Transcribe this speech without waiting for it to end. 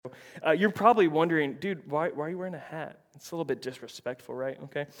You're probably wondering, dude, why are you wearing a hat? It's a little bit disrespectful, right?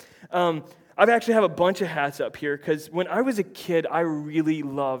 Okay. I actually have a bunch of hats up here because when I was a kid, I really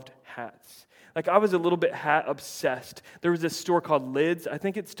loved hats. Like, I was a little bit hat obsessed. There was this store called Lids. I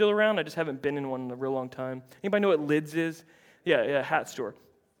think it's still around. I just haven't been in one in a real long time. Anybody know what Lids is? Yeah, hat store.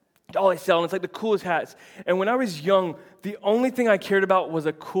 All they sell, and it's like the coolest hats. And when I was young, the only thing I cared about was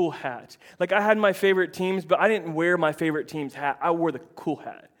a cool hat. Like, I had my favorite teams, but I didn't wear my favorite team's hat. I wore the cool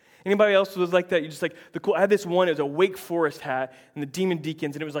hat. Anybody else was like that? You just like the cool. I had this one. It was a Wake Forest hat and the Demon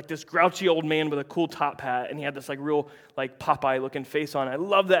Deacons, and it was like this grouchy old man with a cool top hat, and he had this like real like Popeye-looking face on it. I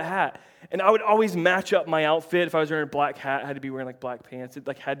loved that hat, and I would always match up my outfit. If I was wearing a black hat, I had to be wearing like black pants. It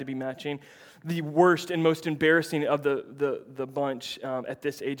like had to be matching. The worst and most embarrassing of the bunch at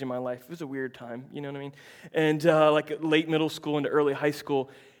this age in my life. It was a weird time, you know what I mean? And like late middle school into early high school.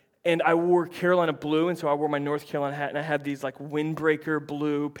 And I wore Carolina blue, and so I wore my North Carolina hat, and I had these like windbreaker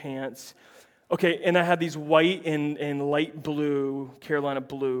blue pants. Okay, and I had these white and light blue, Carolina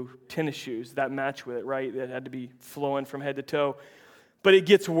blue tennis shoes that match with it, right? That had to be flowing from head to toe. But it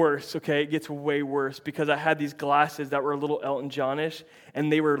gets worse, okay? It gets way worse because I had these glasses that were a little Elton John-ish,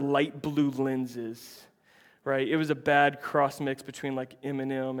 and they were light blue lenses, right? It was a bad cross mix between like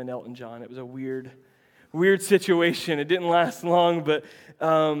Eminem and Elton John. It was a weird situation. It didn't last long, but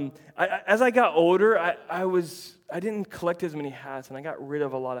as I got older, I didn't collect as many hats, and I got rid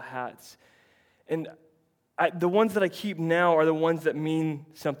of a lot of hats. And the ones that I keep now are the ones that mean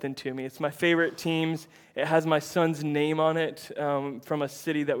something to me. It's my favorite teams. It has my son's name on it from a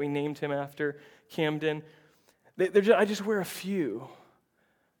city that we named him after, Camden. I just wear a few.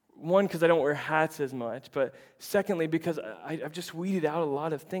 One, because I don't wear hats as much, but secondly, because I've just weeded out a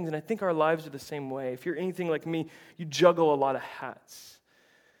lot of things, and I think our lives are the same way. If you're anything like me, you juggle a lot of hats.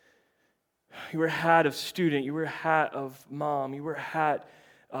 You wear a hat of student, you wear a hat of mom, you wear a hat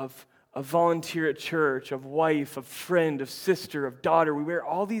of a volunteer at church, of wife, of friend, of sister, of daughter. We wear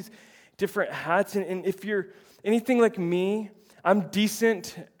all these different hats, and if you're anything like me, I'm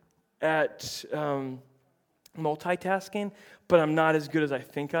decent at multitasking, but I'm not as good as I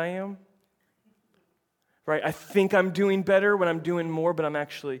think I am. Right? I think I'm doing better when I'm doing more, but I'm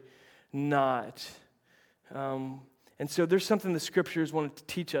actually not. And so there's something the scriptures wanted to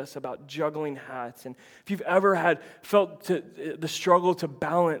teach us about juggling hats. And if you've ever felt the struggle to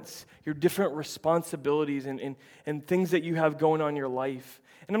balance your different responsibilities and things that you have going on in your life,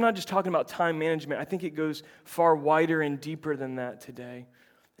 and I'm not just talking about time management, I think it goes far wider and deeper than that today.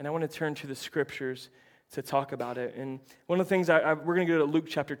 And I want to turn to the scriptures to talk about it. And one of the things, we're going to go to Luke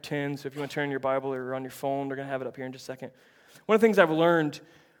chapter 10, so if you want to turn in your Bible or on your phone, we're going to have it up here in just a second. One of the things I've learned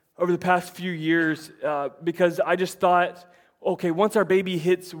over the past few years, because I just thought, okay, once our baby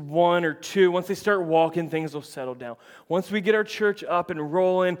hits 1 or 2, once they start walking, things will settle down. Once we get our church up and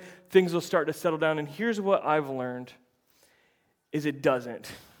rolling, things will start to settle down. And here's what I've learned, is it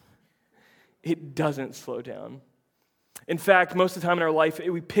doesn't. It doesn't slow down. In fact, most of the time in our life,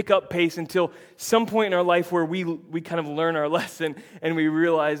 we pick up pace until some point in our life where we kind of learn our lesson and we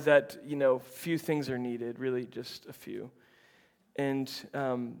realize that, few things are needed, really just a few. And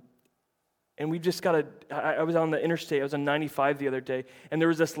we've just got to, I was on the interstate, I was on 95 the other day, and there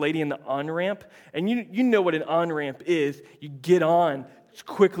was this lady in the on-ramp, and you know what an on-ramp is. You get on as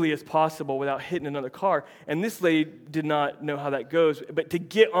quickly as possible without hitting another car, and this lady did not know how that goes, but to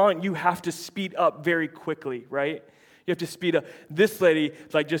get on, you have to speed up very quickly, right? You have to speed up. This lady,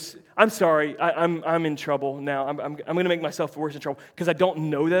 I'm sorry, I'm in trouble now. I'm going to make myself worse in trouble because I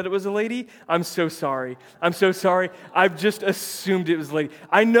don't know that it was a lady. I'm so sorry. I've just assumed it was a lady.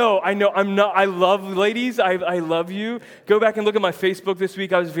 I know, I'm not. I love ladies. I love you. Go back and look at my Facebook this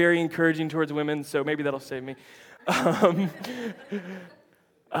week. I was very encouraging towards women, so maybe that'll save me.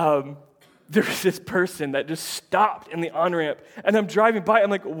 There was this person that just stopped in the on-ramp, and I'm driving by.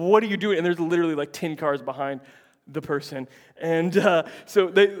 I'm like, what are you doing? And there's literally like 10 cars behind the person. And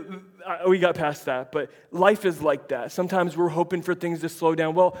we got past that. But life is like that. Sometimes we're hoping for things to slow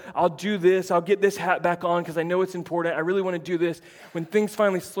down. Well, I'll do this. I'll get this hat back on because I know it's important. I really want to do this. When things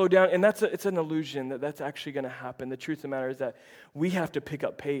finally slow down, and it's an illusion that that's actually going to happen. The truth of the matter is that we have to pick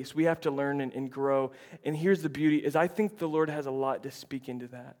up pace. We have to learn and grow. And here's the beauty, is I think the Lord has a lot to speak into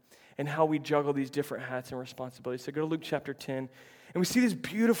that and how we juggle these different hats and responsibilities. So go to Luke chapter 10. And we see this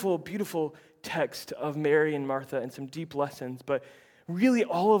beautiful, beautiful text of Mary and Martha and some deep lessons, but really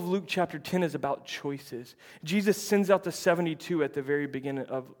all of Luke chapter 10 is about choices. Jesus sends out the 72 at the very beginning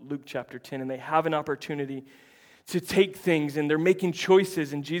of Luke chapter 10, and they have an opportunity to take things, and they're making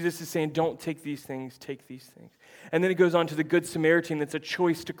choices, and Jesus is saying, don't take these things, take these things. And then it goes on to the Good Samaritan. That's a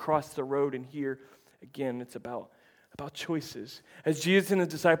choice to cross the road, and here, again, it's about about choices. As Jesus and his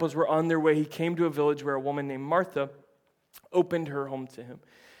disciples were on their way, he came to a village where a woman named Martha opened her home to him.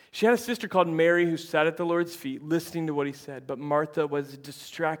 She had a sister called Mary who sat at the Lord's feet listening to what he said, but Martha was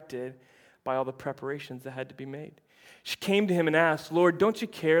distracted by all the preparations that had to be made. She came to him and asked, "Lord, don't you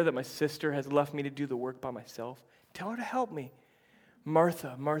care that my sister has left me to do the work by myself? Tell her to help me."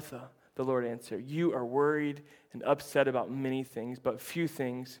 "Martha, Martha," the Lord answered, "you are worried and upset about many things, but few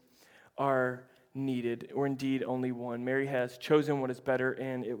things are needed, or indeed only one. Mary has chosen what is better,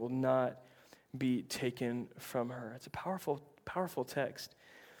 and it will not be taken from her." It's a powerful, powerful text.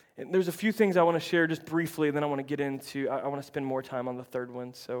 And there's a few things I want to share just briefly, and then I want to get into, I want to spend more time on the third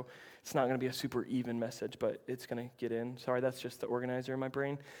one, so it's not going to be a super even message, but it's going to get in. Sorry, that's just the organizer in my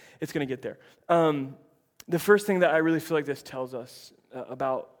brain. It's going to get there. The first thing that I really feel like this tells us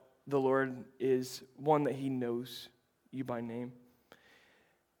about the Lord is, one, that he knows you by name.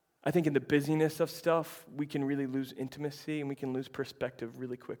 I think in the busyness of stuff, we can really lose intimacy and we can lose perspective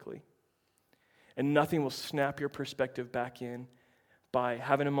really quickly. And nothing will snap your perspective back in by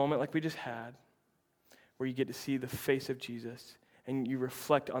having a moment like we just had, where you get to see the face of Jesus and you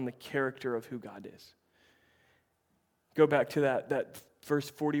reflect on the character of who God is. Go back to that verse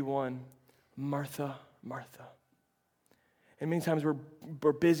 41, Martha, Martha. And many times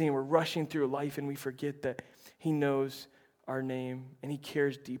we're busy and we're rushing through life and we forget that he knows our name and he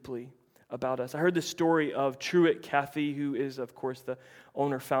cares deeply about us. I heard the story of Truett Cathy, who is, of course, the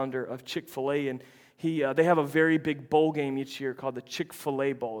owner-founder of Chick-fil-A, and they have a very big bowl game each year called the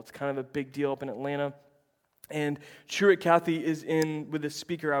Chick-fil-A Bowl. It's kind of a big deal up in Atlanta. And Truett Cathy is in, with the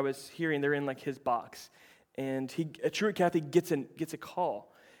speaker I was hearing, they're in like his box. And Truett Cathy gets a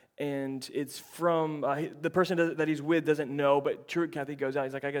call. And it's from, the person that he's with doesn't know, but Truett Cathy goes out.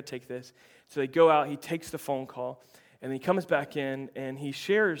 He's like, "I got to take this." So they go out, he takes the phone call, and then he comes back in, and he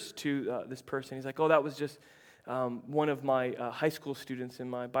shares to this person. He's like, "Oh, that was just one of my high school students in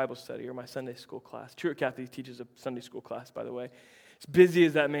my Bible study or my Sunday school class." Truett Cathy teaches a Sunday school class, by the way. As busy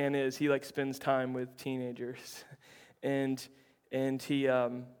as that man is, he spends time with teenagers. and he,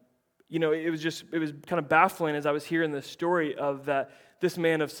 it was kind of baffling as I was hearing the story of that, this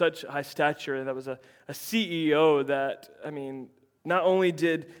man of such high stature, that was a CEO that, not only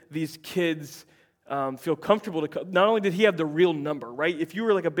did these kids feel comfortable not only did he have the real number, right? If you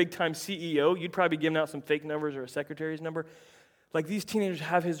were like a big-time CEO, you'd probably be giving out some fake numbers or a secretary's number. Like, these teenagers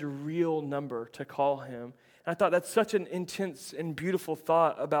have his real number to call him. And I thought that's such an intense and beautiful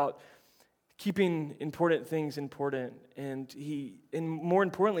thought about keeping important things important. And more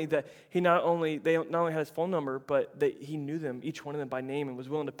importantly, that they not only had his phone number, but that he knew them, each one of them by name, and was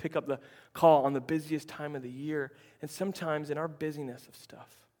willing to pick up the call on the busiest time of the year. And sometimes in our busyness of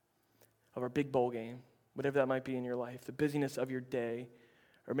stuff, of our big bowl game, whatever that might be in your life, the busyness of your day,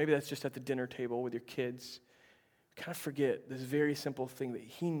 or maybe that's just at the dinner table with your kids, kind of forget this very simple thing that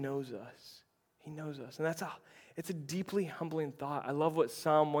he knows us. He knows us. And it's a deeply humbling thought. I love what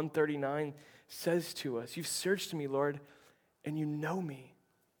Psalm 139 says to us. "You've searched me, Lord, and you know me."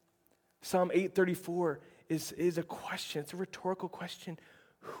 Psalm 834 is a question. It's a rhetorical question.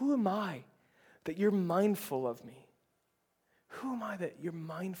 Who am I that you're mindful of me? Who am I that you're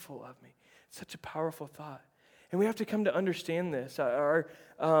mindful of me? It's such a powerful thought. And we have to come to understand this.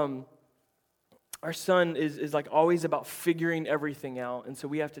 Our son is like always about figuring everything out, and so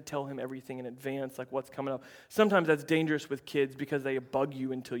we have to tell him everything in advance, like what's coming up. Sometimes that's dangerous with kids because they bug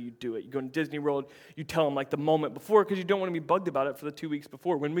you until you do it. You go to Disney World, you tell them like the moment before because you don't want to be bugged about it for the 2 weeks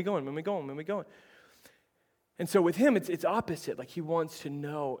before. When we going? When we going? When we going? And so with him, it's opposite. Like, he wants to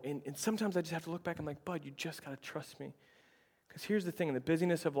know, and sometimes I just have to look back and I'm like, "Bud, you just got to trust me." Because here's the thing, in the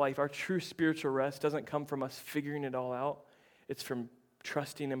busyness of life, our true spiritual rest doesn't come from us figuring it all out. It's from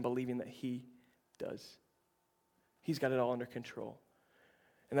trusting and believing that he does. He's got it all under control.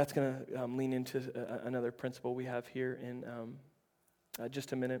 And that's going to lean into another principle we have here in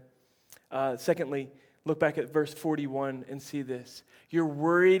just a minute. Secondly, look back at verse 41 and see this. You're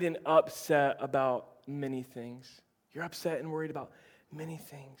worried and upset about many things. You're upset and worried about many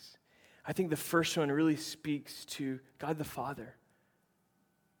things. I think the first one really speaks to God the Father.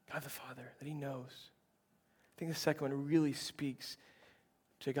 God the Father, that he knows. I think the second one really speaks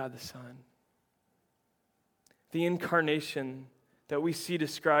to God the Son. The incarnation that we see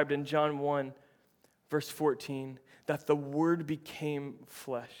described in John 1, verse 14, that the Word became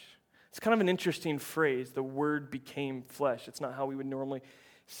flesh. It's kind of an interesting phrase, the Word became flesh. It's not how we would normally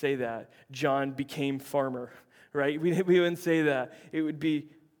say that. John became farmer, right? We wouldn't say that. It would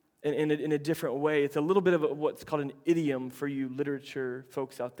be in a different way. It's a little bit of what's called an idiom for you literature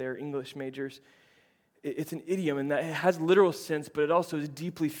folks out there, English majors. It's an idiom, and that it has literal sense, but it also is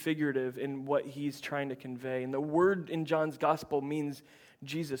deeply figurative in what he's trying to convey. And the word in John's gospel means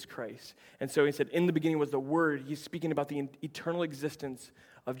Jesus Christ. And so he said, in the beginning was the Word. He's speaking about the eternal existence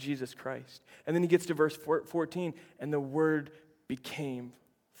of Jesus Christ. And then he gets to verse 14, and the Word became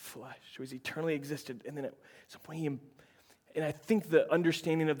flesh. So he's eternally existed. And then at some point and I think the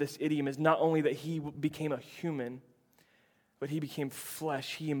understanding of this idiom is not only that he became a human, but he became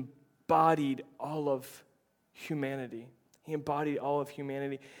flesh. He embodied all of humanity. He embodied all of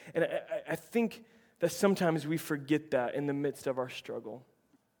humanity. And I think that sometimes we forget that in the midst of our struggle,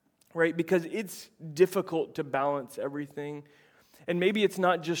 right? Because it's difficult to balance everything. And maybe it's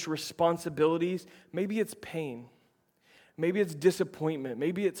not just responsibilities. Maybe it's pain. Maybe it's disappointment.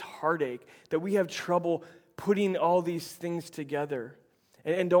 Maybe it's heartache that we have trouble putting all these things together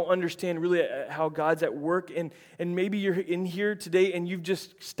and don't understand really how God's at work. And maybe you're in here today and you've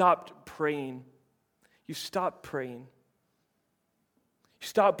just stopped praying. You stopped praying. You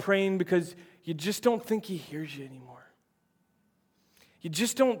stopped praying because you just don't think he hears you anymore. You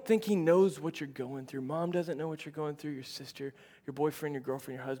just don't think he knows what you're going through. Mom doesn't know what you're going through. Your sister, your boyfriend, your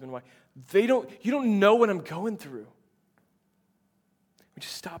girlfriend, your husband, wife. You don't know what I'm going through. We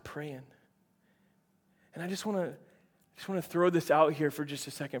just stop praying. And I just want to throw this out here for just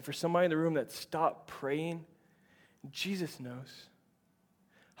a second. For somebody in the room that stopped praying, Jesus knows.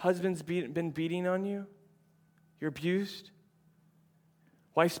 Husband's been beating on you. You're abused.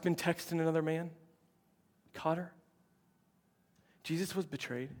 Wife's been texting another man. Caught her. Jesus was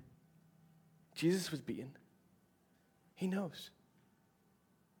betrayed. Jesus was beaten. He knows.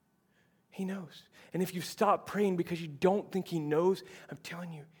 He knows. And if you stop praying because you don't think he knows, I'm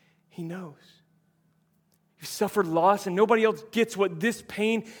telling you, he knows. You've suffered loss and nobody else gets what this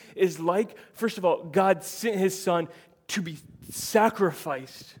pain is like. First of all, God sent his son to be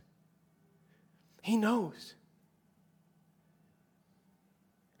sacrificed. He knows.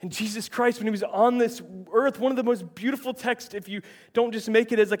 And Jesus Christ, when he was on this earth, one of the most beautiful texts, if you don't just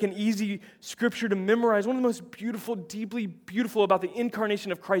make it as like an easy scripture to memorize, one of the most beautiful, deeply beautiful about the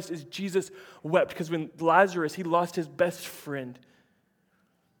incarnation of Christ is Jesus wept. Because when Lazarus, he lost his best friend.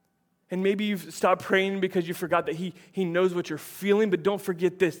 And maybe you've stopped praying because you forgot that he knows what you're feeling, but don't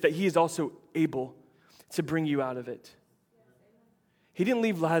forget this, that he is also able to bring you out of it. He didn't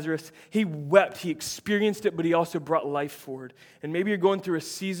leave Lazarus. He wept. He experienced it, but he also brought life forward. And maybe you're going through a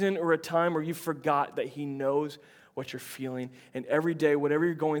season or a time where you forgot that he knows what you're feeling. And every day, whatever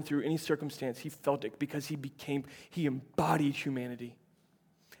you're going through, any circumstance, he felt it because he embodied humanity.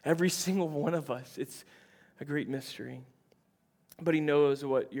 Every single one of us. It's a great mystery. But he knows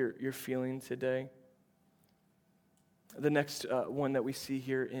what you're feeling today. The next one that we see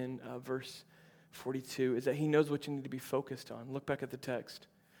here in verse 42 is that he knows what you need to be focused on. Look back at the text.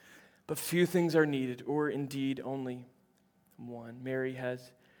 But few things are needed, or indeed only one. Mary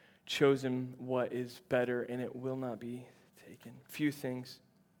has chosen what is better, and it will not be taken. Few things.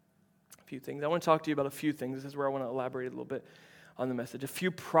 I want to talk to you about a few things. This is where I want to elaborate a little bit on the message. A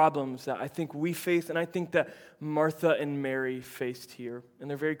few problems that I think we face, and I think that Martha and Mary faced here. And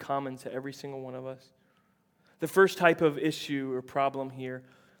they're very common to every single one of us. The first type of issue or problem here,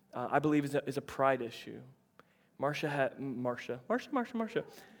 I believe, is a pride issue. Martha.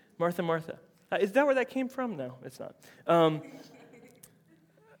 Is that where that came from? No, it's not.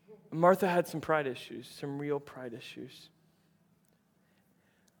 Martha had some pride issues, some real pride issues.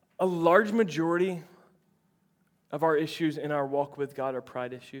 A large majority of our issues in our walk with God are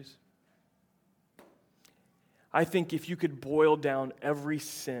pride issues. I think if you could boil down every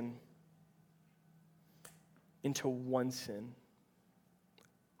sin into one sin,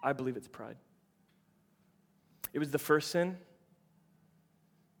 I believe it's pride. It was the first sin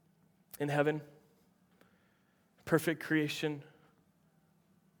in heaven, perfect creation,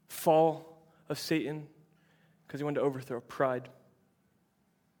 fall of Satan because he wanted to overthrow pride.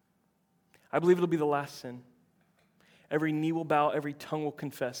 I believe it'll be the last sin. Every knee will bow, every tongue will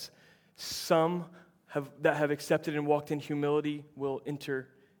confess. Some that have accepted and walked in humility will enter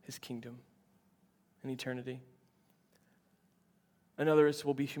his kingdom in eternity. And others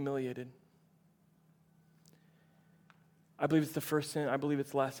will be humiliated. I believe it's the first sin. I believe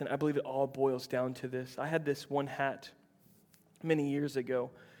it's the last sin. I believe it all boils down to this. I had this one hat many years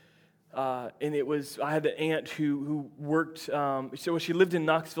ago. And I had an aunt who worked, so she lived in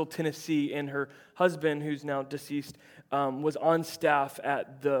Knoxville, Tennessee, and her husband, who's now deceased, was on staff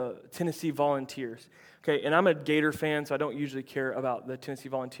at the Tennessee Volunteers. Okay, and I'm a Gator fan, so I don't usually care about the Tennessee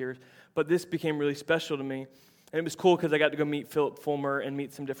Volunteers, but this became really special to me. And it was cool because I got to go meet Philip Fulmer and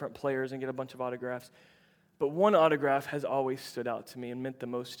meet some different players and get a bunch of autographs. But one autograph has always stood out to me and meant the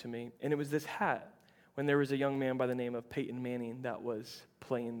most to me, and it was this hat when there was a young man by the name of Peyton Manning that was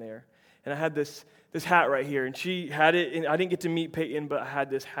playing there. And I had this hat right here, and she had it, and I didn't get to meet Peyton, but I had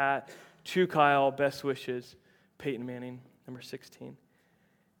this hat. To Kyle, best wishes, Peyton Manning, number 16.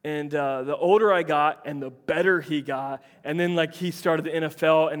 And the older I got, and the better he got, and then like he started the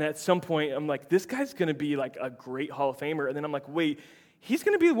NFL, and at some point I'm like, this guy's going to be like a great Hall of Famer. And then I'm like, wait, he's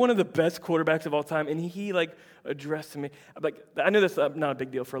going to be one of the best quarterbacks of all time. And he like addressed me. I'm like, I know that's not a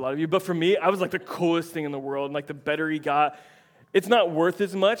big deal for a lot of you, but for me, I was like the coolest thing in the world. And like the better he got, it's not worth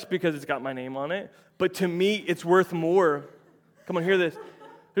as much because it's got my name on it, but to me, it's worth more. Come on, hear this.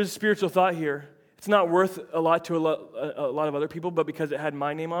 There's a spiritual thought here. It's not worth a lot to a lot of other people, but because it had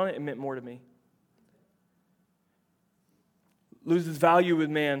my name on it, it meant more to me. Loses value with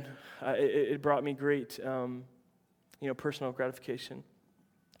man. It brought me great, personal gratification.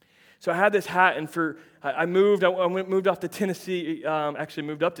 So I had this hat, and I moved off to Tennessee. Actually,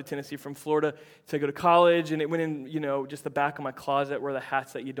 moved up to Tennessee from Florida to go to college, and it went in, just the back of my closet where the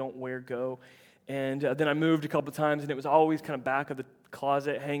hats that you don't wear go. And then I moved a couple times, and it was always kind of back of the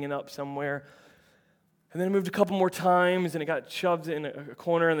closet, hanging up somewhere. And then I moved a couple more times, and it got shoved in a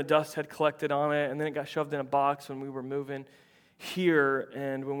corner, and the dust had collected on it. And then it got shoved in a box when we were moving here.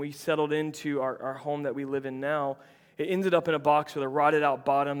 And when we settled into our home that we live in now, it ended up in a box with a rotted out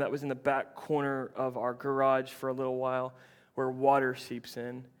bottom that was in the back corner of our garage for a little while, where water seeps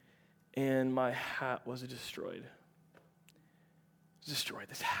in. And my hat was destroyed.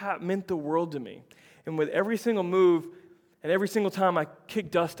 This hat meant the world to me. And with every single move, and every single time I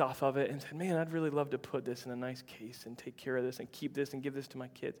kicked dust off of it and said, man, I'd really love to put this in a nice case and take care of this and keep this and give this to my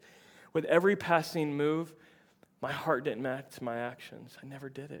kids. With every passing move, my heart didn't match my actions. I never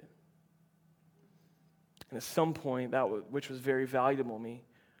did it. And at some point, which was very valuable to me,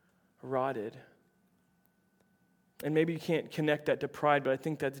 rotted. And maybe you can't connect that to pride, but I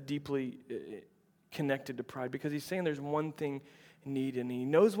think that's deeply connected to pride, because he's saying there's one thing need, and he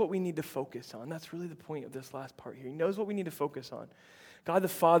knows what we need to focus on. That's really the point of this last part here. He knows what we need to focus on. God the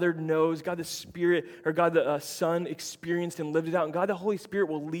Father knows, God the Spirit, or God the Son experienced and lived it out, and God the Holy Spirit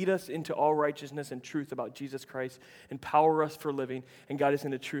will lead us into all righteousness and truth about Jesus Christ, empower us for living, and guide us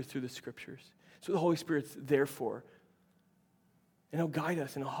into truth through the Scriptures. So the Holy Spirit's there for. And he'll guide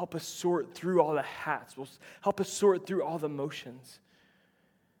us, and he'll help us sort through all the hats. Will help us sort through all the motions.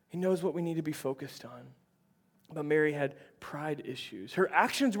 He knows what we need to be focused on. But Mary had pride issues. Her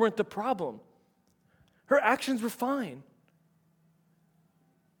actions weren't the problem. Her actions were fine.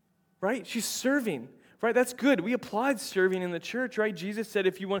 Right? She's serving. Right? That's good. We applaud serving in the church, right? Jesus said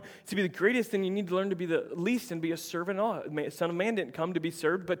if you want to be the greatest, then you need to learn to be the least and be a servant of all. The Son of Man didn't come to be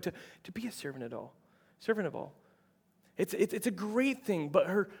served, but to be a servant at all. Servant of all. It's a great thing, but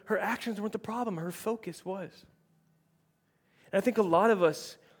her actions weren't the problem. Her focus was. And I think a lot of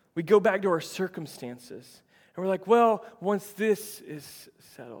us, we go back to our circumstances. And we're like, well, once this is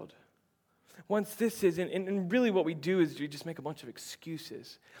settled, once this is, and really what we do is we just make a bunch of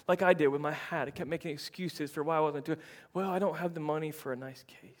excuses. Like I did with my hat. I kept making excuses for why I wasn't doing it. Well, I don't have the money for a nice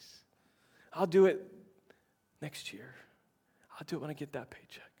case. I'll do it next year. I'll do it when I get that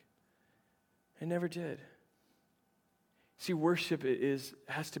paycheck. I never did. See, worship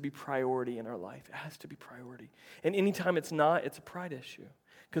has to be priority in our life. It has to be priority. And anytime it's not, it's a pride issue.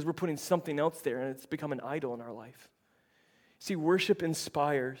 Because we're putting something else there, and it's become an idol in our life. See, worship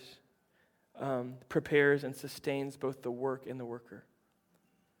inspires, prepares, and sustains both the work and the worker.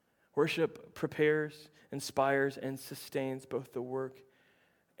 Worship prepares, inspires, and sustains both the work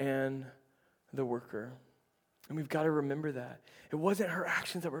and the worker. And we've got to remember that. It wasn't her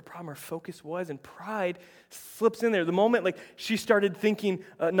actions that were a problem. Her focus was, and pride slips in there. The moment she started thinking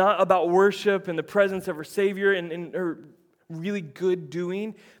not about worship and the presence of her Savior and her really good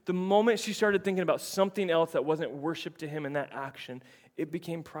doing, the moment she started thinking about something else that wasn't worship to him in that action, it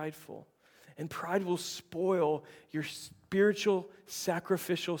became prideful. And pride will spoil your spiritual,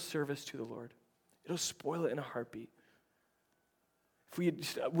 sacrificial service to the Lord. It'll spoil it in a heartbeat.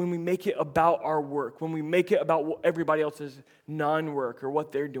 When we make it about our work, when we make it about everybody else's non-work or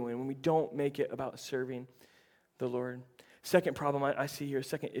what they're doing, when we don't make it about serving the Lord. Second problem I see here,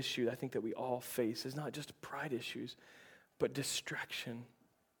 second issue I think that we all face is not just pride issues, but distraction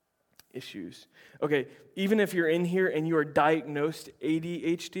issues. Okay, even if you're in here and you are diagnosed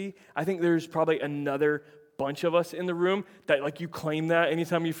ADHD, I think there's probably another bunch of us in the room that you claim that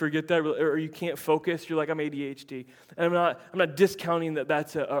anytime you forget that or you can't focus, you're like, I'm ADHD. And I'm not discounting that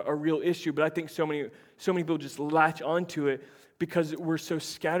that's a real issue, but I think so many people just latch onto it because we're so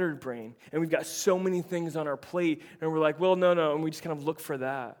scattered brain and we've got so many things on our plate and we're like, well, no, and we just kind of look for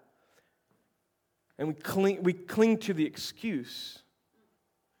that. And we cling to the excuse.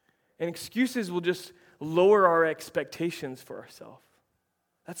 And excuses will just lower our expectations for ourselves.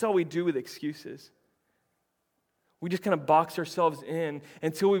 That's all we do with excuses. We just kind of box ourselves in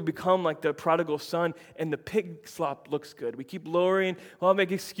until we become like the prodigal son and the pig slop looks good. We keep lowering, well, I'll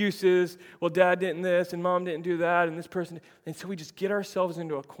make excuses. Well, dad didn't this and mom didn't do that and this person. And so we just get ourselves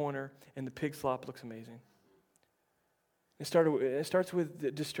into a corner and the pig slop looks amazing. It starts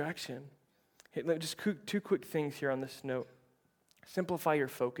with distraction. Just two quick things here on this note. Simplify your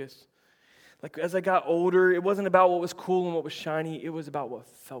focus. Like as I got older, it wasn't about what was cool and what was shiny. It was about what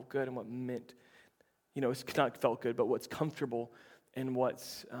felt good and what meant. It's not felt good, but what's comfortable and what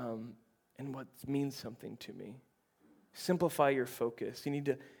means something to me. Simplify your focus. You need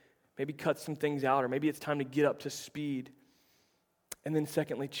to maybe cut some things out, or maybe it's time to get up to speed. And then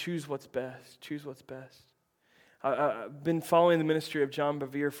secondly, choose what's best. Choose what's best. I've been following the ministry of John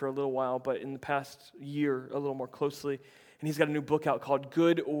Bevere for a little while, but in the past year, a little more closely, and he's got a new book out called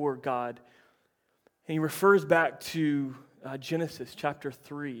Good or God. And he refers back to Genesis chapter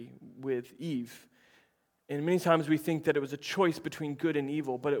 3 with Eve. And many times we think that it was a choice between good and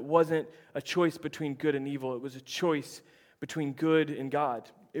evil, but it wasn't a choice between good and evil. It was a choice between good and God.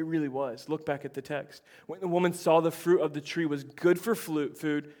 It really was. Look back at the text. When the woman saw the fruit of the tree was good for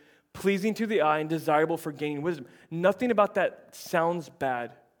food, pleasing to the eye, and desirable for gaining wisdom. Nothing about that sounds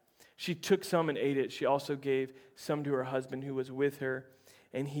bad. She took some and ate it. She also gave some to her husband who was with her,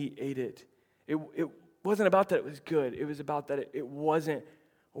 and he ate it. It wasn't about that it was good. It was about that it wasn't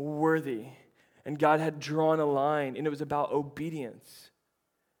worthy. And God had drawn a line, and it was about obedience.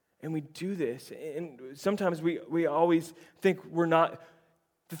 And we do this. And sometimes we always think we're not.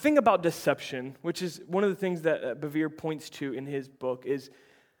 The thing about deception, which is one of the things that Bevere points to in his book, is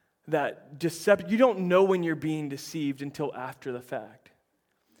that you don't know when you're being deceived until after the fact.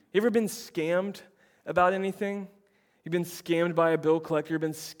 You ever been scammed about anything? You've been scammed by a bill collector,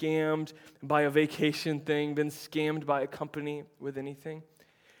 been scammed by a vacation thing, been scammed by a company with anything.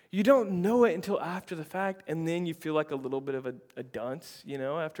 You don't know it until after the fact, and then you feel like a little bit of a dunce,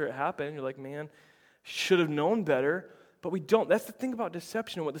 after it happened. You're like, man, should have known better, but we don't. That's the thing about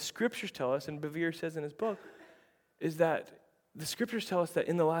deception. What the scriptures tell us, and Bevere says in his book, is that the scriptures tell us that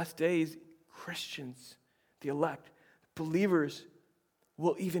in the last days, Christians, the elect, believers,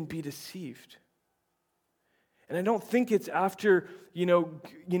 will even be deceived. And I don't think it's after,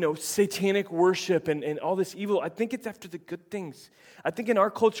 satanic worship and all this evil. I think it's after the good things. I think in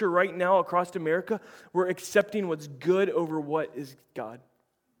our culture right now across America, we're accepting what's good over what is God.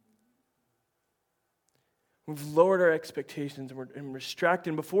 We've lowered our expectations and we're distracted.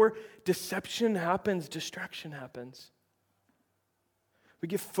 And before deception happens, distraction happens. We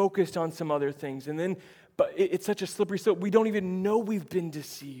get focused on some other things, but it's such a slippery slope. We don't even know we've been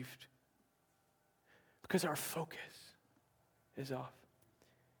deceived because our focus is off.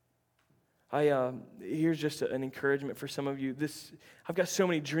 Here's just an encouragement for some of you. I've got so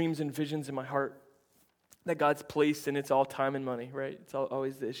many dreams and visions in my heart that God's placed, and it's all time and money, right? It's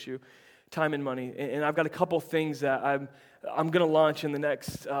always the issue, time and money. And I've got a couple things that I'm going to launch in the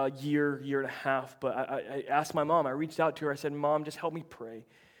next year and a half. But I asked my mom. I reached out to her. I said, Mom, just help me pray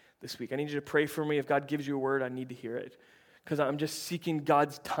this week. I need you to pray for me. If God gives you a word, I need to hear it. Because I'm just seeking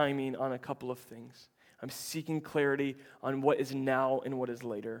God's timing on a couple of things. I'm seeking clarity on what is now and what is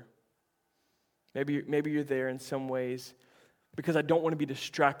later. Maybe you're there in some ways because I don't want to be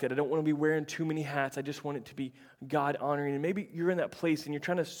distracted. I don't want to be wearing too many hats. I just want it to be God-honoring. And maybe you're in that place and you're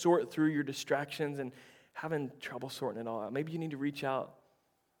trying to sort through your distractions and having trouble sorting it all out. Maybe you need to reach out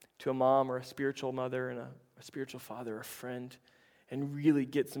to a mom or a spiritual mother and a spiritual father, a friend, and really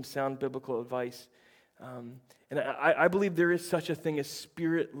get some sound biblical advice. And I believe there is such a thing as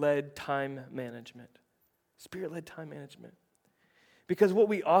spirit-led time management. Spirit-led time management. Because what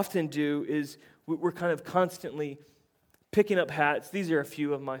we often do is we're kind of constantly picking up hats. These are a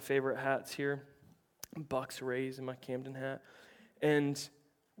few of my favorite hats here. Bucks, Rays, and my Camden hat. And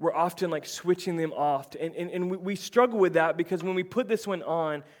we're often like switching them off. And we struggle with that because when we put this one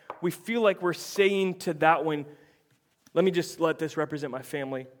on, we feel like we're saying to that one, let me just let this represent my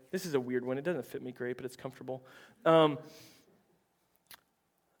family. This is a weird one. It doesn't fit me great, but it's comfortable. When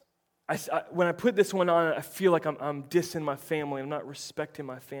I put this one on, I feel like I'm dissing my family. I'm not respecting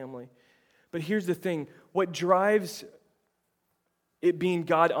my family. But here's the thing. What drives it being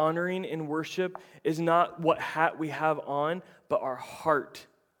God-honoring in worship is not what hat we have on, but our heart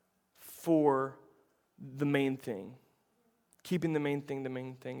for the main thing. Keeping the main thing the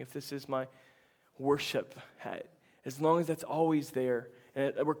main thing. If this is my worship hat, as long as that's always there,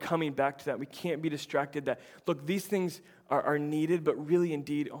 and we're coming back to that, we can't be distracted that, look, these things are needed, but really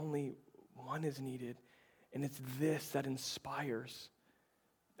indeed only one is needed, and it's this that inspires.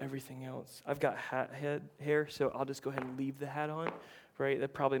 everything else. I've got head hair, so I'll just go ahead and leave the hat on, right?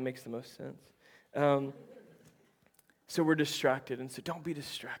 That probably makes the most sense. So we're distracted, and so don't be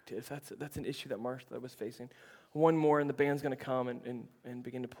distracted. That's an issue that Martha was facing. One more, and the band's going to come and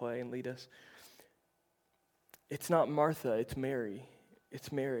begin to play and lead us. It's not Martha, it's Mary.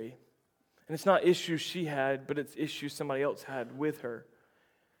 It's Mary. And it's not issues she had, but it's issues somebody else had with her.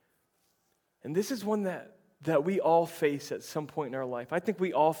 And this is one that we all face at some point in our life. I think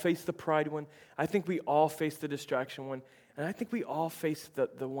we all face the pride one. I think we all face the distraction one. And I think we all face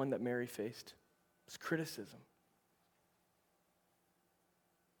the one that Mary faced. It's criticism.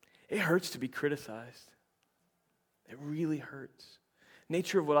 It hurts to be criticized. It really hurts.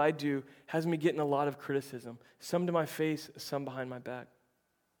 Nature of what I do has me getting a lot of criticism. Some to my face, some behind my back.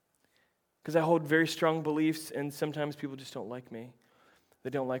 Because I hold very strong beliefs, and sometimes people just don't like me. They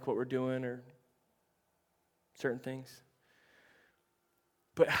don't like what we're doing or certain things.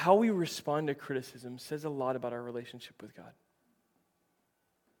 But how we respond to criticism says a lot about our relationship with God.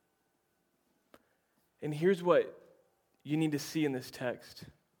 And here's what you need to see in this text,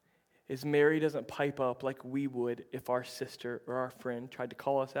 is Mary doesn't pipe up like we would if our sister or our friend tried to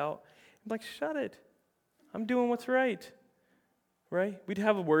call us out. I'm like, shut it. I'm doing what's right. Right? We'd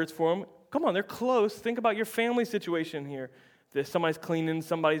have words for them. Come on, they're close. Think about your family situation here. If somebody's cleaning,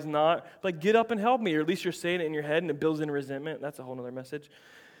 somebody's not. Like, get up and help me. Or at least you're saying it in your head and it builds in resentment. That's a whole other message.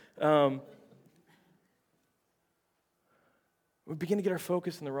 We begin to get our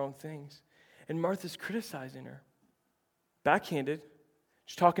focus on the wrong things. And Martha's criticizing her. Backhanded.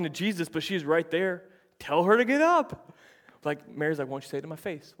 She's talking to Jesus, but she's right there. Tell her to get up. Like, Mary's like, why don't you say it to my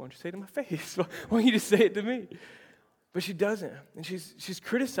face? Why don't you say it to my face? Why don't you just say it to me? But she doesn't. And she's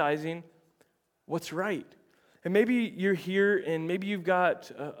criticizing what's right. And maybe you're here and maybe you've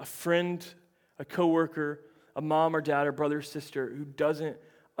got a friend, a coworker, a mom or dad or brother or sister who doesn't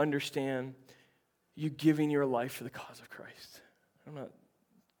understand you giving your life for the cause of Christ. I'm not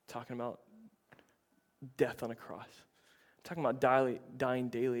talking about death on a cross. I'm talking about dying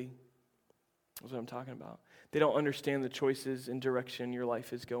daily. That's what I'm talking about. They don't understand the choices and direction your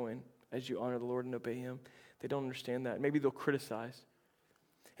life is going as you honor the Lord and obey Him. They don't understand that. Maybe they'll criticize.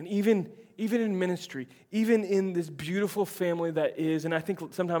 And even in ministry, even in this beautiful family that is, and I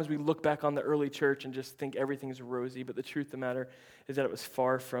think sometimes we look back on the early church and just think everything's rosy, but the truth of the matter is that it was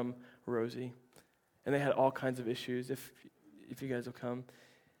far from rosy. And they had all kinds of issues, if you guys will come.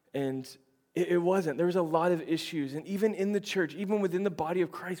 And it wasn't. There was a lot of issues. And even in the church, even within the body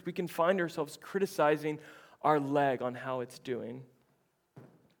of Christ, we can find ourselves criticizing our leg on how it's doing,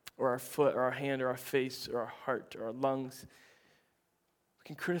 or our foot, or our hand, or our face, or our heart, or our lungs. We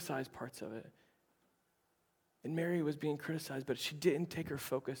can criticize parts of it. And Mary was being criticized, but she didn't take her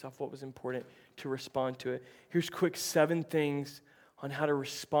focus off what was important to respond to it. Here's quick 7 things on how to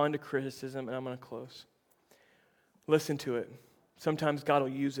respond to criticism, and I'm going to close. Listen to it. Sometimes God will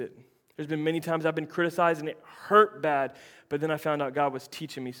use it. There's been many times I've been criticized and it hurt bad, but then I found out God was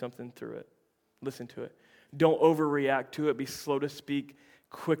teaching me something through it. Listen to it. Don't overreact to it. Be slow to speak,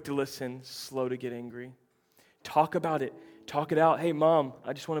 quick to listen, slow to get angry. Talk about it. Talk it out. Hey, Mom,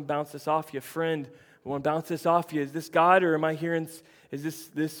 I just want to bounce this off you. Friend, I want to bounce this off you. Is this God, or am I hearing,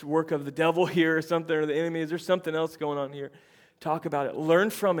 is this work of the devil here or something, or the enemy? Is there something else going on here? Talk about it. Learn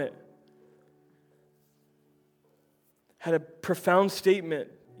from it. Had a profound statement,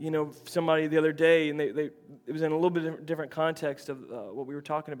 somebody the other day, and it was in a little bit different context of what we were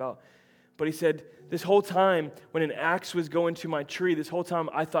talking about. But he said, this whole time, when an axe was going to my tree, this whole time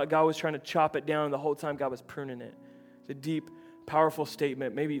I thought God was trying to chop it down, and the whole time God was pruning it. It's a deep, powerful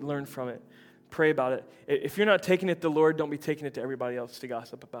statement. Maybe learn from it. Pray about it. If you're not taking it to the Lord, don't be taking it to everybody else to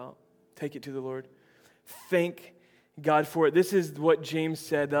gossip about. Take it to the Lord. Thank God for it. This is what James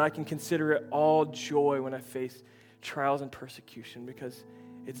said, that I can consider it all joy when I face trials and persecution, because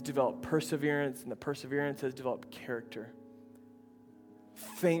it's developed perseverance, and the perseverance has developed character.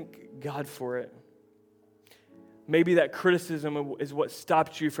 Thank God for it. Maybe that criticism is what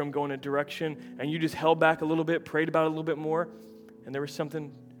stopped you from going a direction, and you just held back a little bit, prayed about it a little bit more, and there was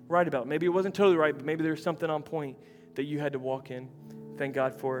something right about it. Maybe it wasn't totally right, but maybe there was something on point that you had to walk in. Thank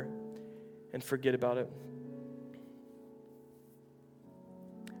God for it, and forget about it.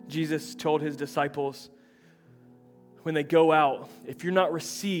 Jesus told his disciples, when they go out, if you're not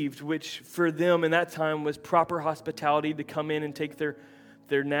received, which for them in that time was proper hospitality, to come in and take their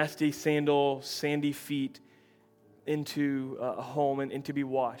nasty sandy feet into a home and to be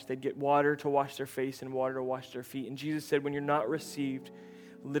washed. They'd get water to wash their face and water to wash their feet. And Jesus said, when you're not received,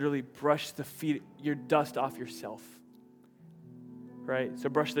 literally brush your dust off yourself. Right? So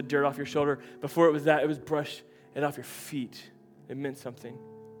brush the dirt off your shoulder. Before it was that, it was brush it off your feet. It meant something.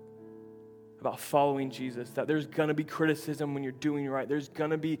 about following Jesus, that there's going to be criticism when you're doing right. There's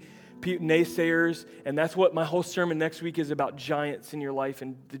going to be naysayers, and that's what my whole sermon next week is about, giants in your life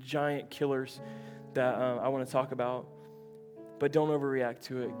and the giant killers that I want to talk about. But don't overreact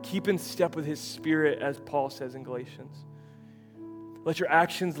to it. Keep in step with his Spirit, as Paul says in Galatians. Let your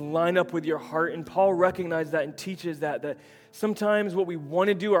actions line up with your heart. And Paul recognized that and teaches that sometimes what we want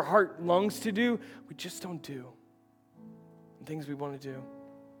to do, our heart longs to do, we just don't do. And things we want to do,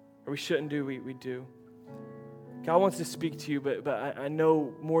 or we shouldn't do, we do. God wants to speak to you, but I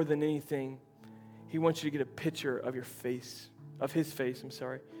know more than anything, he wants you to get a picture of your face, of his face, and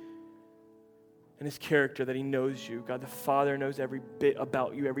his character, that he knows you. God the Father knows every bit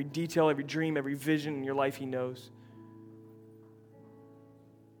about you, every detail, every dream, every vision in your life he knows.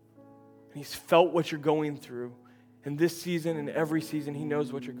 And he's felt what you're going through. In this season and every season, he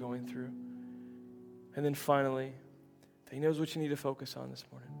knows what you're going through. And then finally, that he knows what you need to focus on this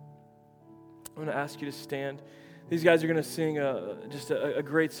morning. I'm going to ask you to stand. These guys are going to sing just a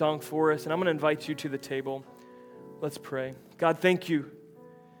great song for us, and I'm going to invite you to the table. Let's pray. God, thank you.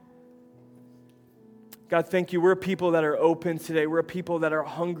 God, thank you. We're a people that are open today. We're a people that are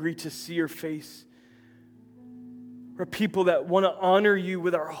hungry to see your face. We're people that want to honor you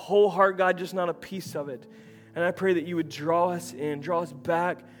with our whole heart, God, just not a piece of it. And I pray that you would draw us in, draw us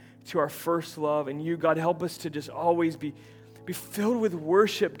back to our first love. And you, God, help us to just always be filled with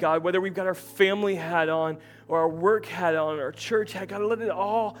worship, God, whether we've got our family hat on or our work hat on or our church hat. God, let it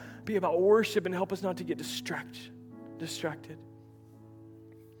all be about worship and help us not to get distracted.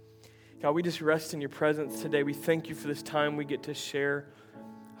 God, we just rest in your presence today. We thank you for this time we get to share,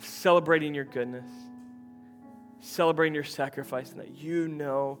 celebrating your goodness, celebrating your sacrifice, and that you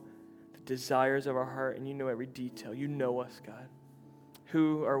know the desires of our heart and you know every detail. You know us, God.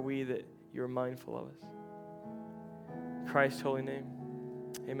 Who are we that you are mindful of us? In Christ's holy name,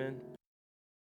 amen.